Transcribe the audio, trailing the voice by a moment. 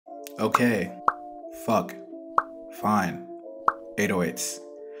Okay. Fuck. Fine. 808s.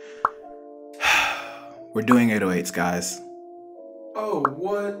 We're doing 808s, guys. Oh,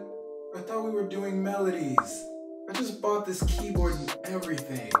 what? I thought we were doing melodies. I just bought this keyboard and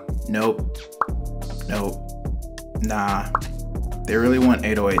everything. Nope. Nah. They really want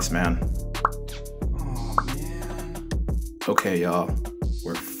 808s, man. Oh, man. Okay, y'all.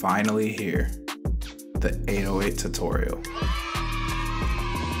 We're finally here. The 808 tutorial.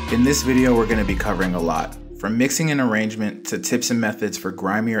 In this video, we're going to be covering a lot, from mixing and arrangement to tips and methods for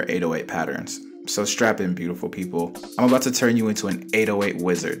grimier 808 patterns. So strap in, beautiful people. I'm about to turn you into an 808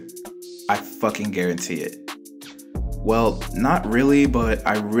 wizard. I fucking guarantee it. Well, not really, but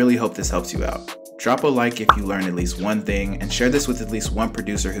I really hope this helps you out. Drop a like if you learned at least one thing, and share this with at least one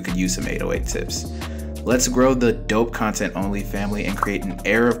producer who could use some 808 tips. Let's grow the dope content only family and create an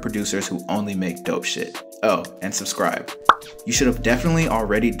era of producers who only make dope shit. Oh, and subscribe. You should have definitely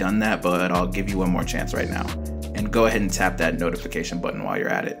already done that, but I'll give you one more chance right now. And go ahead and tap that notification button while you're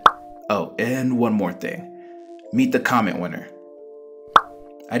at it. Oh, and one more thing. Meet the comment winner.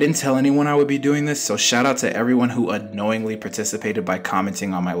 I didn't tell anyone I would be doing this, so shout out to everyone who unknowingly participated by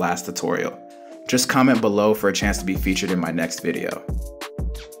commenting on my last tutorial. Just comment below for a chance to be featured in my next video.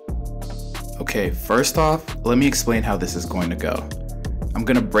 Okay, first off, let me explain how this is going to go. I'm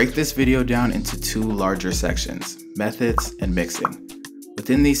going to break this video down into two larger sections, methods and mixing.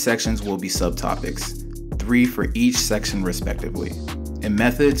 Within these sections will be subtopics, 3 for each section respectively. In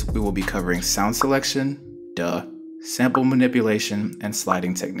methods, we will be covering sound selection, sample manipulation, and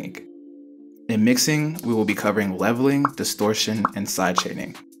sliding technique. In mixing, we will be covering leveling, distortion, and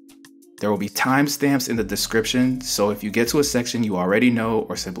sidechaining. There will be timestamps in the description, so if you get to a section you already know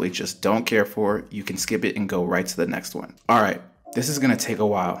or simply just don't care for, you can skip it and go right to the next one. Alright, this is gonna take a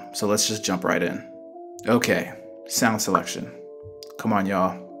while, so let's just jump right in. Okay, sound selection. Come on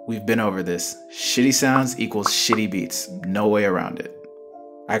y'all, we've been over this. Shitty sounds equals shitty beats, no way around it.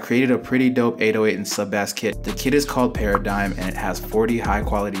 I created a pretty dope 808 and sub bass kit. The kit is called Paradigm and it has 40 high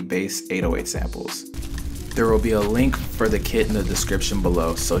quality bass 808 samples. There will be a link for the kit in the description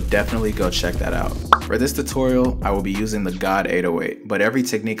below, so definitely go check that out. For this tutorial, I will be using the God 808, but every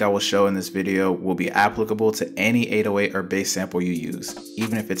technique I will show in this video will be applicable to any 808 or bass sample you use,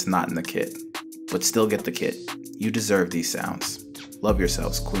 even if it's not in the kit. But still get the kit. You deserve these sounds. Love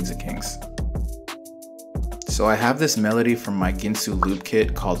yourselves, queens and kings. So I have this melody from my Ginsu loop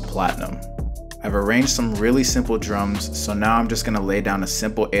kit called Platinum. I've arranged some really simple drums, so now I'm just gonna lay down a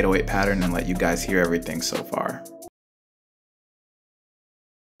simple 808 pattern and let you guys hear everything so far.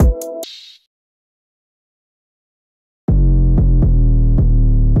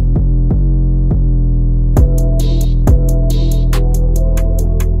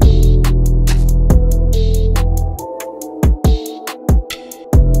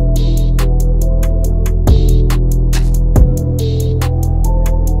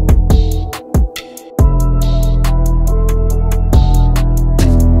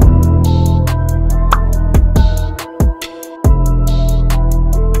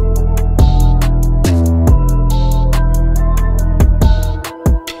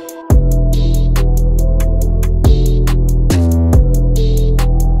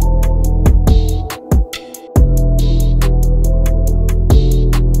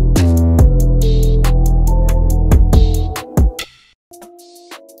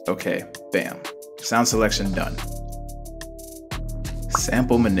 Okay, bam. Sound selection done.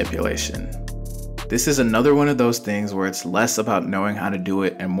 Sample manipulation. This is another one of those things where it's less about knowing how to do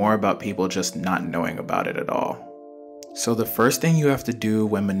it and more about people just not knowing about it at all. So the first thing you have to do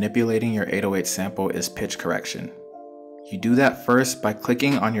when manipulating your 808 sample is pitch correction. You do that first by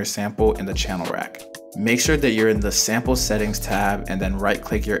clicking on your sample in the channel rack. Make sure that you're in the sample settings tab and then right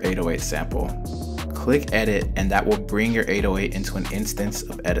click your 808 sample. Click edit and that will bring your 808 into an instance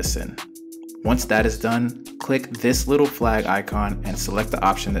of Edison. Once that is done, click this little flag icon and select the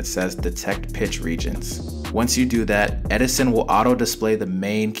option that says detect pitch regions. Once you do that, Edison will auto display the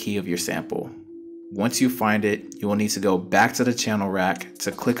main key of your sample. Once you find it, you will need to go back to the channel rack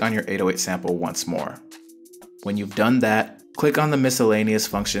to click on your 808 sample once more. When you've done that, click on the miscellaneous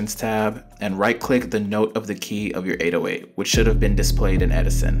functions tab and right click the note of the key of your 808, which should have been displayed in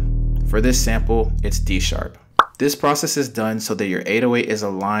Edison. For this sample, it's D sharp. This process is done so that your 808 is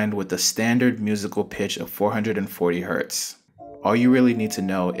aligned with the standard musical pitch of 440 Hz. All you really need to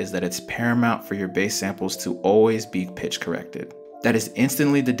know is that it's paramount for your bass samples to always be pitch corrected. That is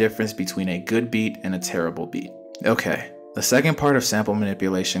instantly the difference between a good beat and a terrible beat. Okay, the second part of sample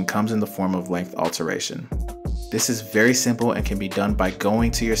manipulation comes in the form of length alteration. This is very simple and can be done by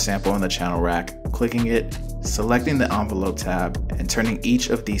going to your sample in the channel rack, clicking it, selecting the envelope tab, and turning each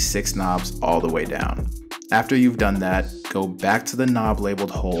of these 6 knobs all the way down. After you've done that, go back to the knob labeled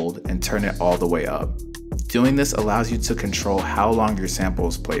hold and turn it all the way up. Doing this allows you to control how long your sample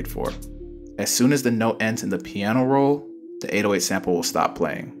is played for. As soon as the note ends in the piano roll, the 808 sample will stop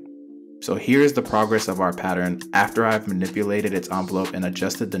playing. So here's the progress of our pattern after I've manipulated its envelope and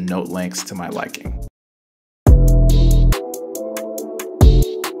adjusted the note lengths to my liking.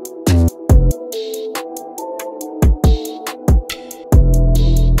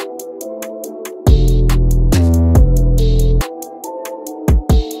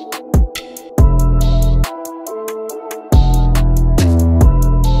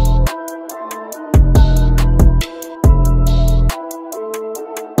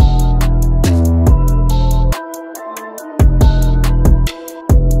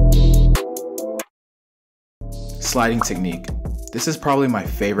 Sliding technique. This is probably my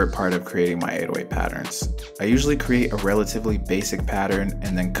favorite part of creating my 808 patterns. I usually create a relatively basic pattern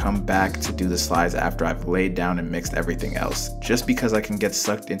and then come back to do the slides after I've laid down and mixed everything else, just because I can get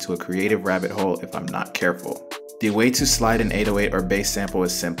sucked into a creative rabbit hole if I'm not careful. The way to slide an 808 or bass sample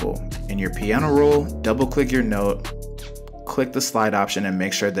is simple. In your piano roll, double click your note, click the slide option and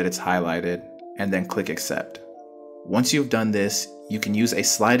make sure that it's highlighted, and then click accept. Once you've done this, you can use a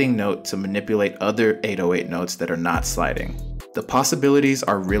sliding note to manipulate other 808 notes that are not sliding. The possibilities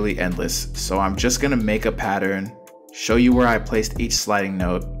are really endless, so I'm just gonna make a pattern, show you where I placed each sliding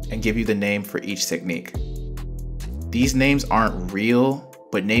note, and give you the name for each technique. These names aren't real,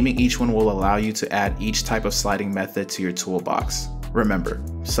 but naming each one will allow you to add each type of sliding method to your toolbox. Remember,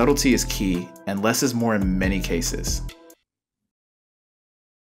 subtlety is key, and less is more in many cases.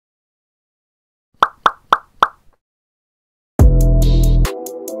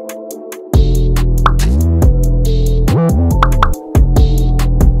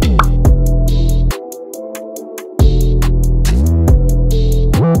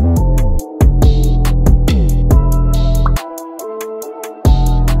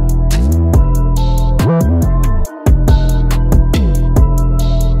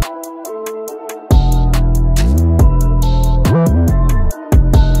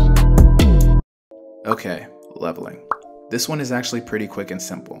 Okay, leveling. This one is actually pretty quick and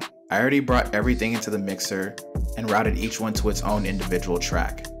simple. I already brought everything into the mixer and routed each one to its own individual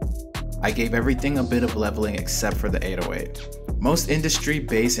track. I gave everything a bit of leveling except for the 808. Most industry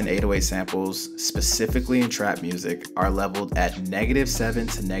bass and 808 samples, specifically in trap music, are leveled at -7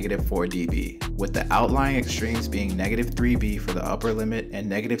 to -4 dB, with the outlying extremes being -3 dB for the upper limit and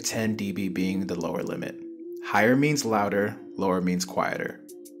 -10 dB being the lower limit. Higher means louder, lower means quieter.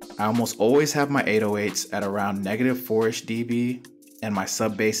 I almost always have my 808s at around -4-ish dB and my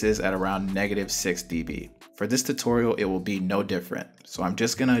sub basses at around -6 dB. For this tutorial, it will be no different, so I'm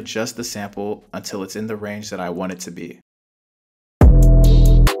just gonna adjust the sample until it's in the range that I want it to be.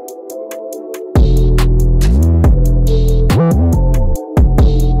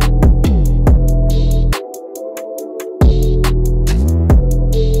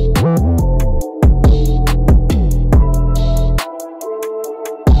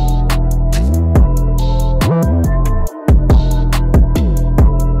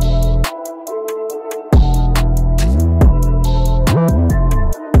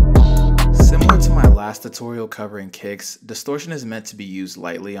 Tutorial covering kicks, distortion is meant to be used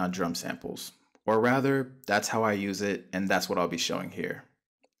lightly on drum samples. Or rather, that's how I use it, and that's what I'll be showing here.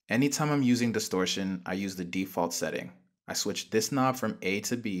 Anytime I'm using distortion, I use the default setting. I switch this knob from A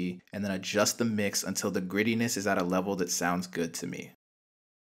to B, and then adjust the mix until the grittiness is at a level that sounds good to me.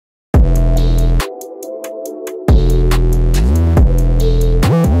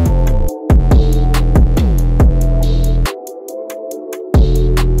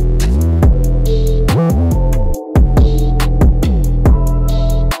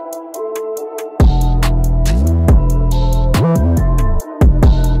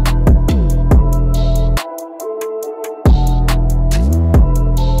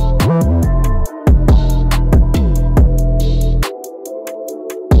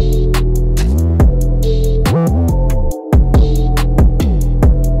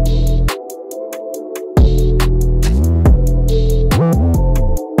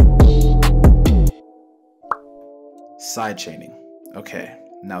 Side chaining. Okay,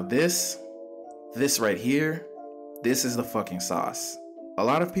 now this right here, this is the fucking sauce. A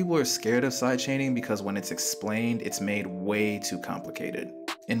lot of people are scared of side chaining because when it's explained, it's made way too complicated.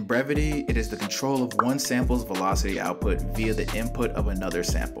 In brevity, it is the control of one sample's velocity output via the input of another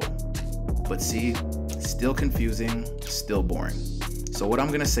sample. But see, still confusing, still boring. So what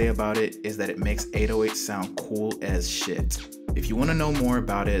I'm gonna say about it is that it makes 808 sound cool as shit. If you wanna know more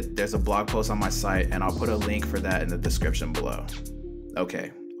about it, there's a blog post on my site and I'll put a link for that in the description below.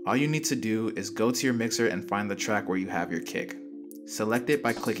 Okay, all you need to do is go to your mixer and find the track where you have your kick. Select it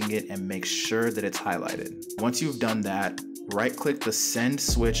by clicking it and make sure that it's highlighted. Once you've done that, right-click the send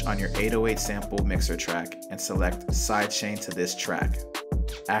switch on your 808 sample mixer track and select sidechain to this track.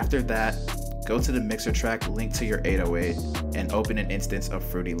 After that, go to the mixer track linked to your 808 and open an instance of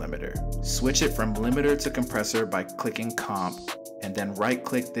Fruity Limiter. Switch it from limiter to compressor by clicking comp, and then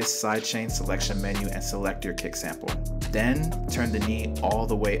right-click this sidechain selection menu and select your kick sample. Then turn the knee all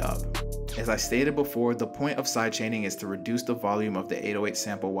the way up. As I stated before, the point of sidechaining is to reduce the volume of the 808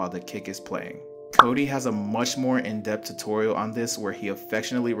 sample while the kick is playing. Cody has a much more in-depth tutorial on this where he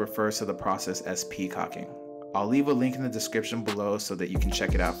affectionately refers to the process as peacocking. I'll leave a link in the description below so that you can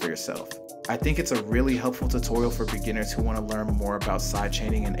check it out for yourself. I think it's a really helpful tutorial for beginners who want to learn more about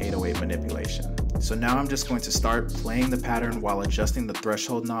sidechaining and 808 manipulation. So now I'm just going to start playing the pattern while adjusting the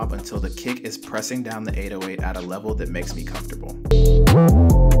threshold knob until the kick is pressing down the 808 at a level that makes me comfortable.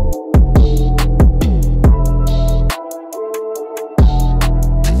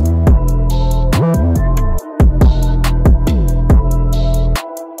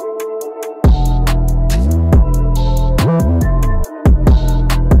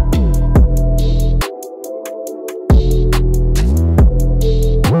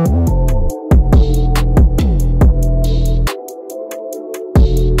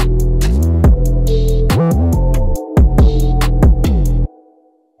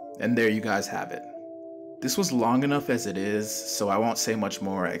 And there you guys have it. This was long enough as it is, so I won't say much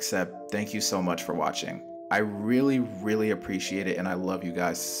more except thank you so much for watching. I really appreciate it and I love you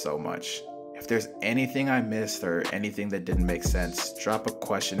guys so much. If there's anything I missed or anything that didn't make sense, drop a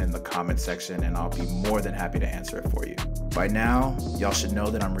question in the comment section and I'll be more than happy to answer it for you. By now, y'all should know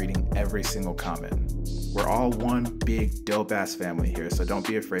that I'm reading every single comment. We're all one big dope ass family here, so don't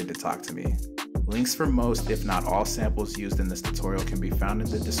be afraid to talk to me. Links for most, if not all, samples used in this tutorial can be found in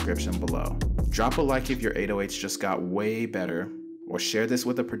the description below. Drop a like if your 808s just got way better, or share this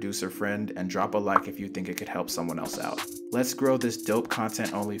with a producer friend and drop a like if you think it could help someone else out. Let's grow this dope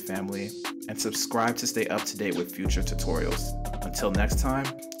content only family, and subscribe to stay up to date with future tutorials. Until next time,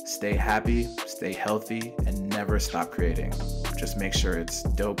 stay happy, stay healthy, and never stop creating. Just make sure it's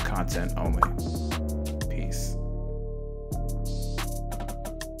dope content only.